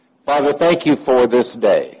Father, thank you for this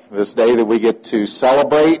day that we get to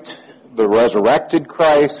celebrate the resurrected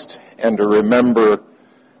Christ and to remember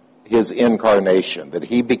his incarnation, that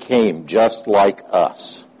he became just like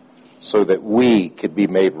us so that we could be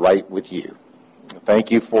made right with you. Thank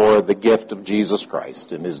you for the gift of Jesus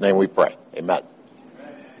Christ. In his name we pray. Amen.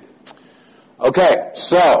 Okay,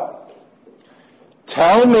 so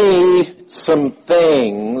tell me some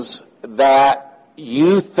things that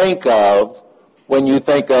you think of when you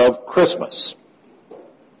think of Christmas.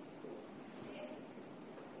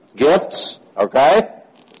 Gifts, okay?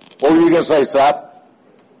 What were you going to say, Seth?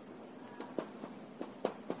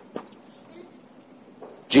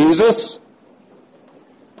 Jesus?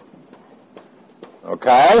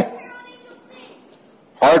 Okay.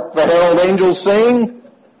 Hark the herald angels sing.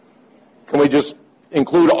 Can we just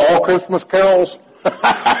include all Christmas carols?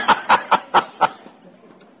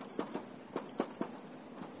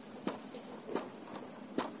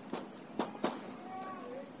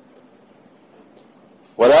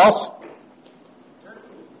 What else?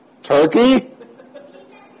 Turkey.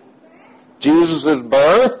 Jesus'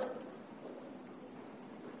 birth.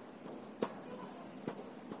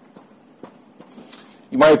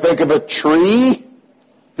 You might think of a tree.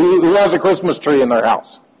 Who has a Christmas tree in their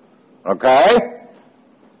house? Okay?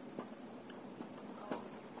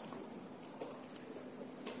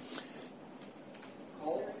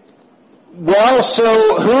 Well,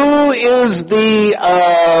 so who is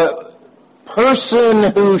the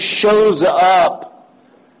person who shows up?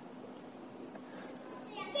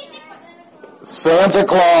 Santa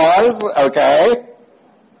Claus, okay.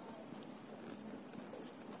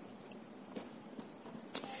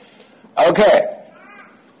 Okay.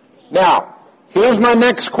 Now, here's my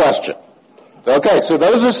next question. Okay, so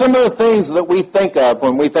those are some of the things that we think of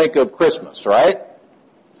when we think of Christmas, right?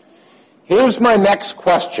 Here's my next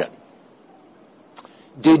question.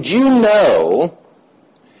 Did you know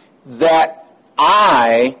that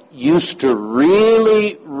I used to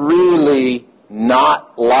really, really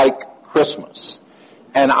not like Christmas?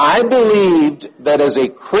 And I believed that as a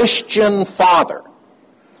Christian father,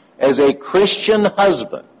 as a Christian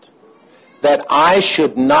husband, that I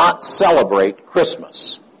should not celebrate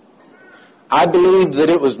Christmas. I believed that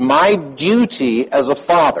it was my duty as a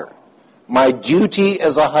father, my duty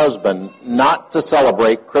as a husband, not to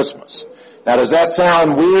celebrate Christmas. Now, does that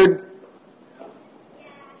sound weird?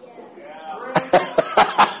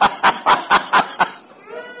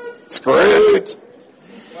 Scrooge.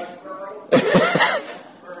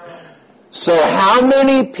 So how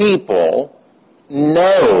many people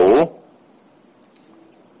know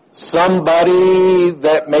somebody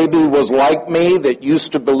that maybe was like me that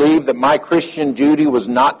used to believe that my Christian duty was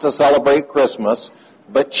not to celebrate Christmas,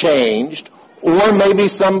 but changed, or maybe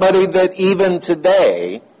somebody that even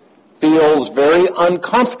today feels very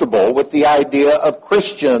uncomfortable with the idea of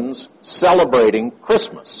Christians celebrating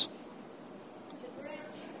Christmas?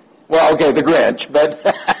 Well, okay, the Grinch, but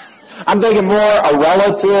I'm thinking more a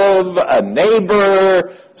relative, a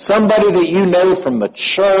neighbor, somebody that you know from the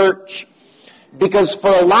church. Because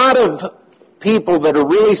for a lot of people that are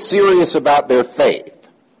really serious about their faith,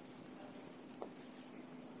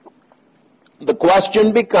 the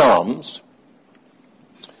question becomes,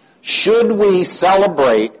 should we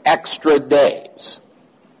celebrate extra days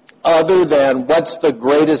other than what's the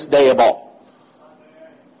greatest day of all?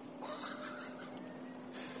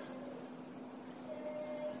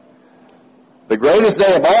 The greatest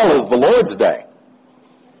day of all is the Lord's Day.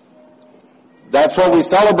 That's what we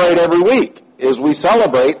celebrate every week, is we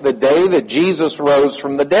celebrate the day that Jesus rose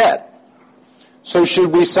from the dead. So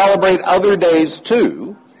should we celebrate other days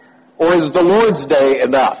too, or is the Lord's Day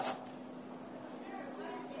enough?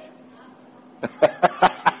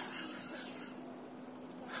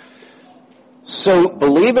 So,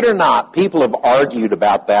 believe it or not, people have argued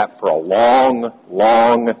about that for a long,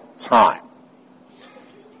 long time.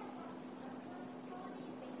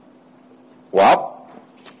 Well,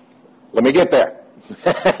 let me get there.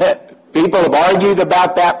 People have argued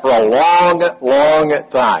about that for a long, long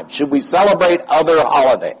time. Should we celebrate other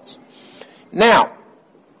holidays? Now,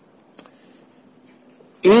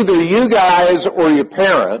 either you guys or your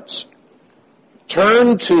parents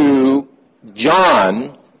turn to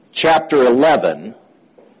John chapter 11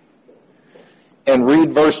 and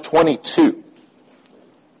read verse 22.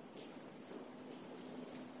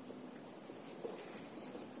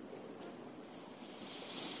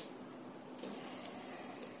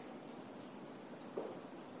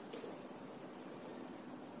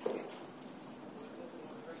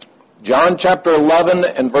 John chapter 11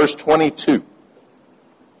 and verse 22.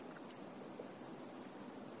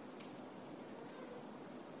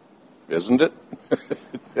 Isn't it?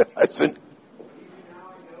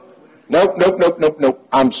 Nope.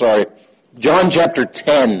 I'm sorry. John chapter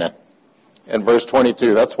 10 and verse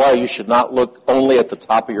 22. That's why you should not look only at the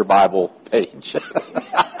top of your Bible page.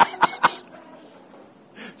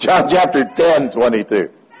 John chapter 10, 22.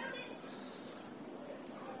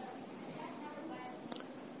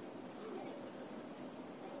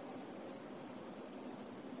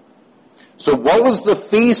 So what was the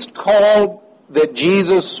feast called that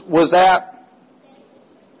Jesus was at?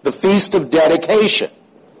 The Feast of Dedication.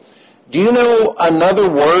 Do you know another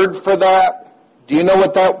word for that? Do you know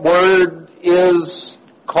what that word is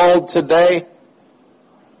called today?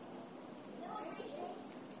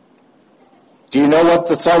 Do you know what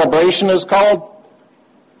the celebration is called?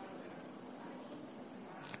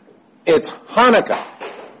 It's Hanukkah.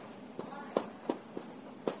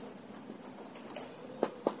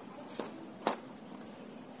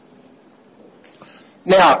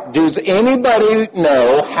 Now, does anybody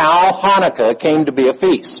know how Hanukkah came to be a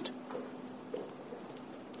feast?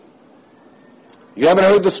 You haven't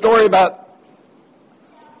heard the story about?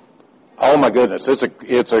 Oh my goodness, it's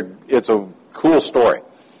a cool story.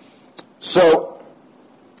 So,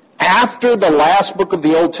 after the last book of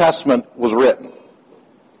the Old Testament was written,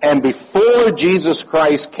 and before Jesus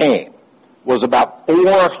Christ came, was about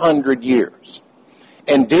 400 years.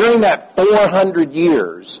 And during that 400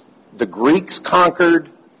 years, the Greeks conquered,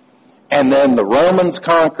 and then the Romans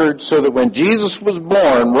conquered, so that when Jesus was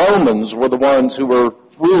born, Romans were the ones who were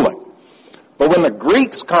ruling. But when the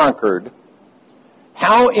Greeks conquered,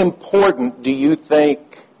 how important do you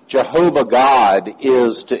think Jehovah God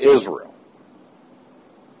is to Israel?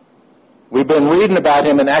 We've been reading about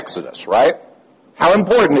him in Exodus, right? How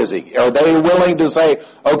important is he? Are they willing to say,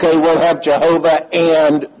 okay, we'll have Jehovah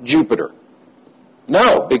and Jupiter?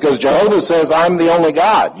 No, because Jehovah says, I'm the only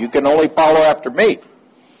God. You can only follow after me.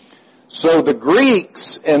 So the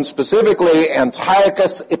Greeks, and specifically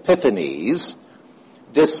Antiochus Epiphanes,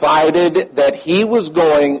 decided that he was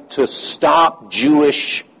going to stop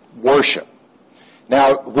Jewish worship.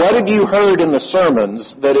 Now, what have you heard in the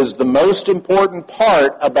sermons that is the most important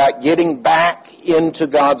part about getting back into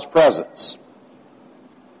God's presence?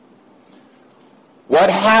 What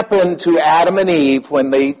happened to Adam and Eve when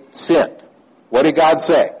they sinned? What did God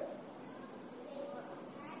say?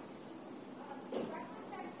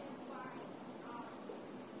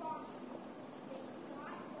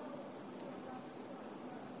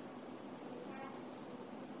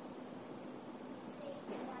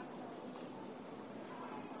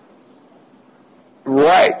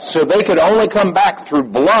 Right, so they could only come back through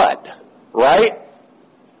blood, right?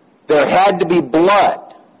 There had to be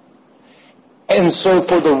blood. And so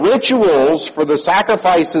for the rituals, for the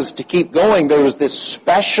sacrifices to keep going, there was this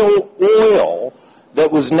special oil that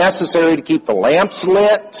was necessary to keep the lamps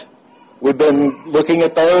lit. We've been looking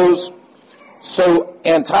at those. So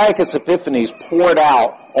Antiochus Epiphanes poured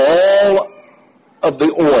out all of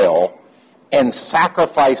the oil and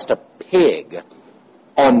sacrificed a pig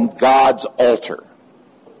on God's altar.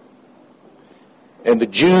 And the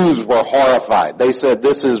Jews were horrified. They said,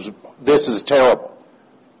 this is terrible.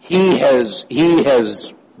 He has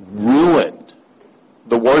ruined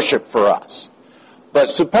the worship for us.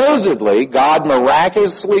 But supposedly, God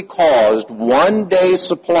miraculously caused 1 day's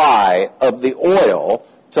supply of the oil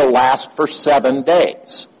to last for 7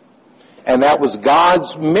 days. And that was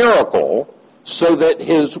God's miracle so that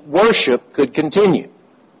his worship could continue.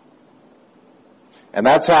 And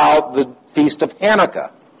that's how the Feast of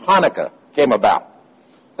Hanukkah came about.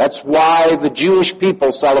 That's why the Jewish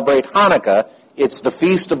people celebrate Hanukkah. It's the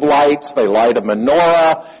Feast of Lights. They light a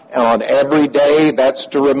menorah, and on every day, that's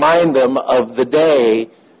to remind them of the day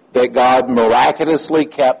that God miraculously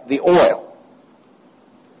kept the oil.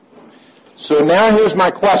 So now here's my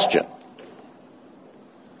question.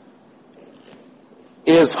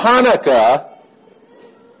 Is Hanukkah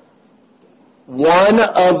one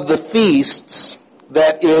of the feasts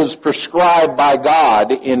that is prescribed by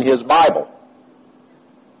God in his Bible?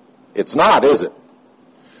 It's not, is it?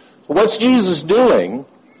 What's Jesus doing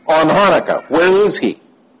on Hanukkah? Where is he?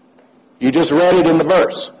 You just read it in the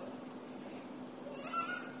verse.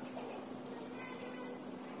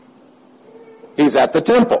 He's at the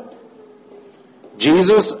temple.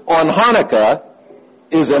 Jesus on Hanukkah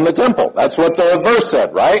is in the temple. That's what the verse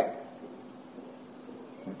said, right?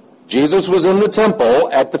 Jesus was in the temple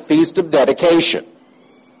at the Feast of Dedication.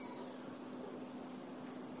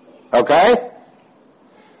 Okay?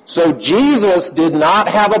 So Jesus did not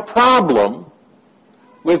have a problem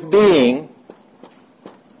with being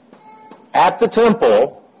at the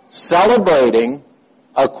temple celebrating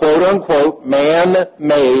a quote-unquote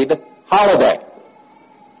man-made holiday.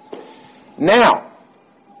 Now,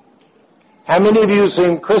 How many of you have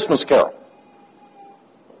seen Christmas Carol?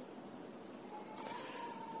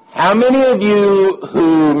 How many of you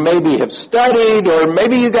who maybe have studied, or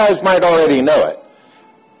maybe you guys might already know it,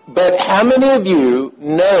 but how many of you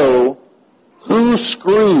know who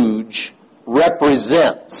Scrooge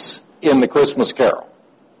represents in the Christmas Carol?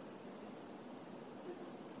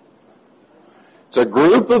 It's a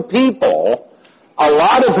group of people, a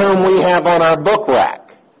lot of whom we have on our book rack.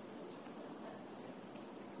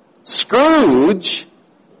 Scrooge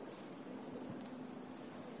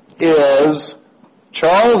is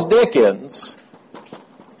Charles Dickens'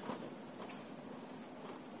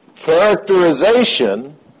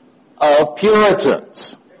 characterization of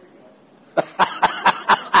Puritans.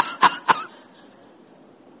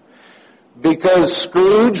 Because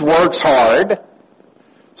Scrooge works hard,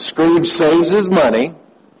 Scrooge saves his money,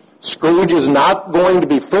 Scrooge is not going to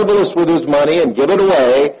be frivolous with his money and give it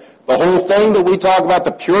away. The whole thing that we talk about,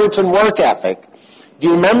 the Puritan work ethic. Do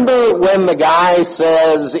you remember when the guy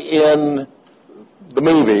says in the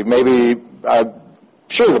movie, maybe, I'm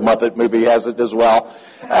sure the Muppet movie has it as well,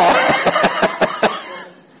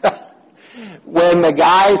 when the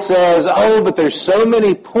guy says, oh, but there's so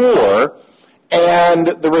many poor, and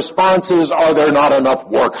the response is, are there not enough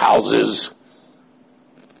workhouses?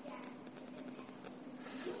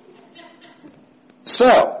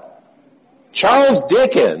 So, Charles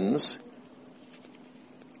Dickens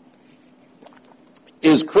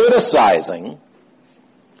is criticizing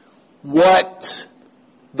what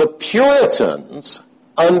the Puritans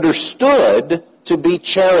understood to be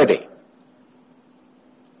charity.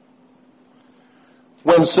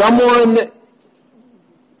 When someone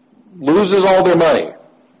loses all their money,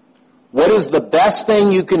 what is the best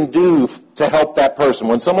thing you can do to help that person?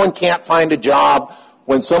 When someone can't find a job,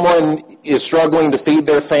 when someone is struggling to feed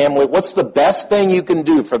their family, what's the best thing you can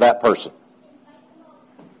do for that person?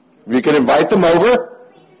 You can invite them over,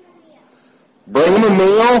 bring them a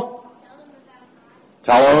meal,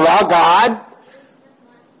 tell them about God,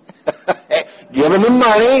 giving them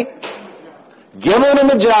money, giving them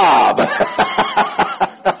a job.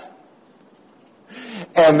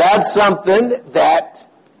 And that's something that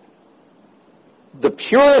the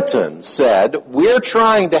Puritans said, we're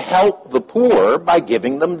trying to help the poor by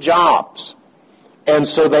giving them jobs. And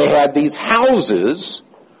so they had these houses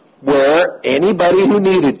where anybody who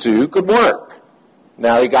needed to could work.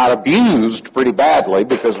 Now, he got abused pretty badly,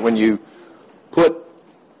 because when you put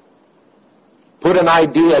an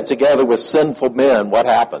idea together with sinful men, what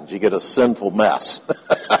happens? You get a sinful mess.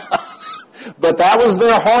 But that was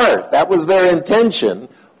their heart. That was their intention,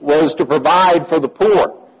 was to provide for the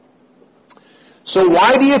poor. So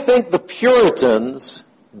why do you think the Puritans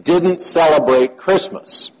didn't celebrate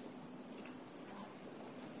Christmas?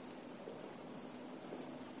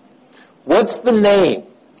 What's the name?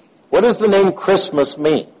 What does the name Christmas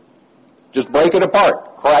mean? Just break it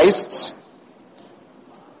apart. Christ's.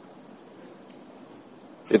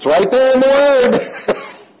 It's right there in the word.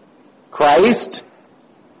 Christ.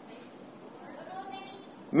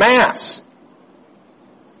 Mass.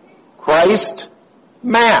 Christ.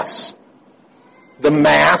 Mass. The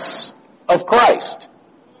Mass of Christ.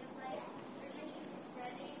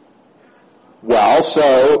 Well,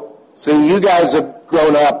 see, you guys have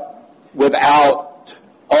grown up without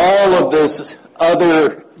all of this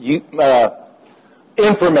other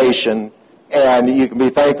information, and you can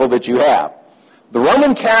be thankful that you have. The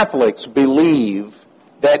Roman Catholics believe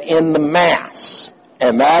that in the Mass,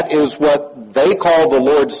 and that is what they call the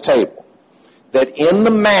Lord's table, that in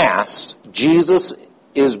the Mass, Jesus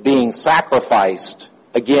is being sacrificed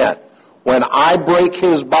again. When I break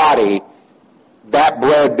his body, that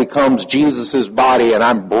bread becomes Jesus' body, and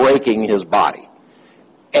I'm breaking his body.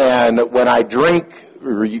 And when I drink,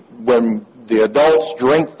 when the adults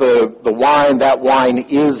drink the wine, that wine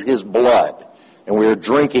is his blood. And we are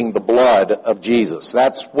drinking the blood of Jesus.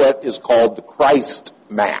 That's what is called the Christ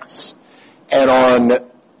Mass. And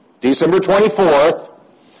on December 24th,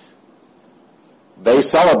 they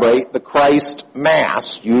celebrate the Christ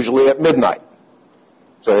Mass, usually at midnight.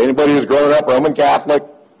 So anybody who's grown up Roman Catholic,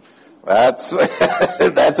 that's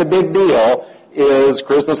a big deal, is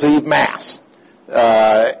Christmas Eve Mass.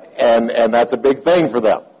 And that's a big thing for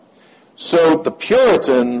them. So the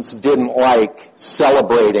Puritans didn't like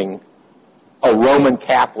celebrating a Roman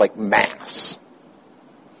Catholic Mass.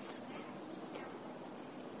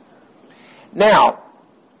 Now,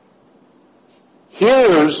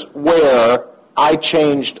 here's where I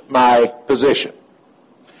changed my position.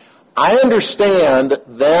 I understand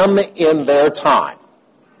them in their time,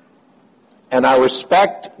 and I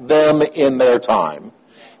respect them in their time,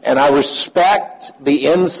 And I respect the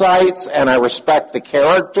insights, and I respect the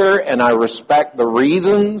character, and I respect the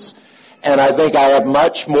reasons, and I think I have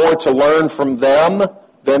much more to learn from them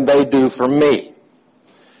than they do from me.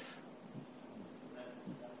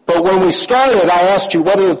 But when we started, I asked you,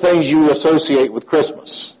 what are the things you associate with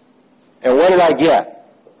Christmas? And what did I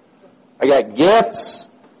get? I got gifts,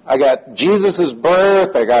 I got Jesus'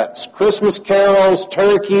 birth, I got Christmas carols,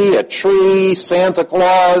 turkey, a tree, Santa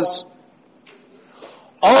Claus.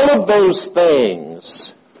 All of those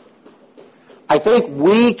things, I think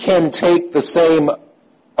we can take the same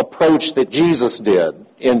approach that Jesus did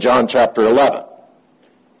in John chapter 11.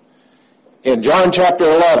 In John chapter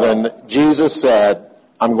 11, Jesus said,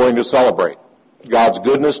 I'm going to celebrate God's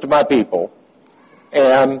goodness to my people,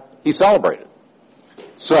 and he celebrated.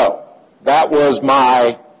 So, that was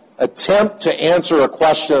my attempt to answer a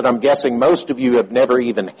question that I'm guessing most of you have never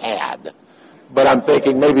even had. But I'm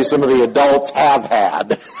thinking maybe some of the adults have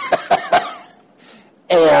had.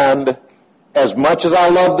 And as much as I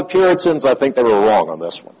love the Puritans, I think they were wrong on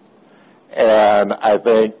this one. And I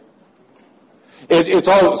think it's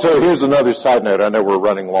all. So here's another side note. I know we're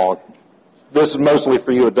running long. This is mostly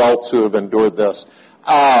for you adults who have endured this.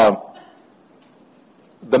 The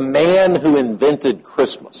man who invented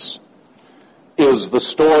Christmas is the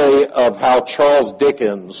story of how Charles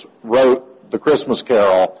Dickens wrote The Christmas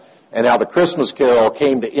Carol, and how the Christmas Carol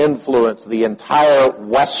came to influence the entire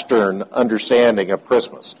Western understanding of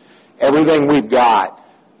Christmas. Everything we've got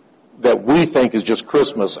that we think is just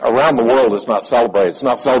Christmas around the world is not celebrated. It's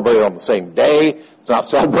not celebrated on the same day. It's not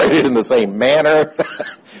celebrated in the same manner.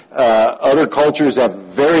 Other cultures have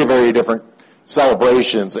very, very different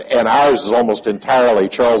celebrations, and ours is almost entirely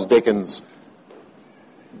Charles Dickens'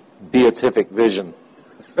 beatific vision.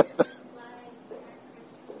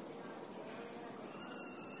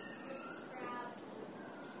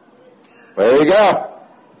 There you go.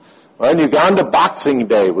 Well, in Uganda, Boxing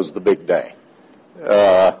Day was the big day.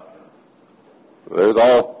 So there's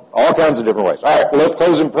all kinds of different ways. All right, well, let's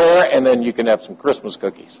close in prayer, and then you can have some Christmas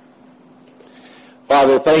cookies.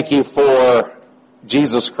 Father, thank you for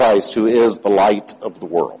Jesus Christ, who is the light of the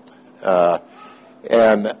world.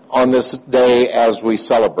 And on this day, as we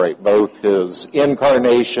celebrate both his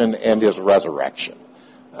incarnation and his resurrection,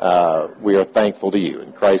 we are thankful to you.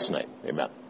 In Christ's name, amen.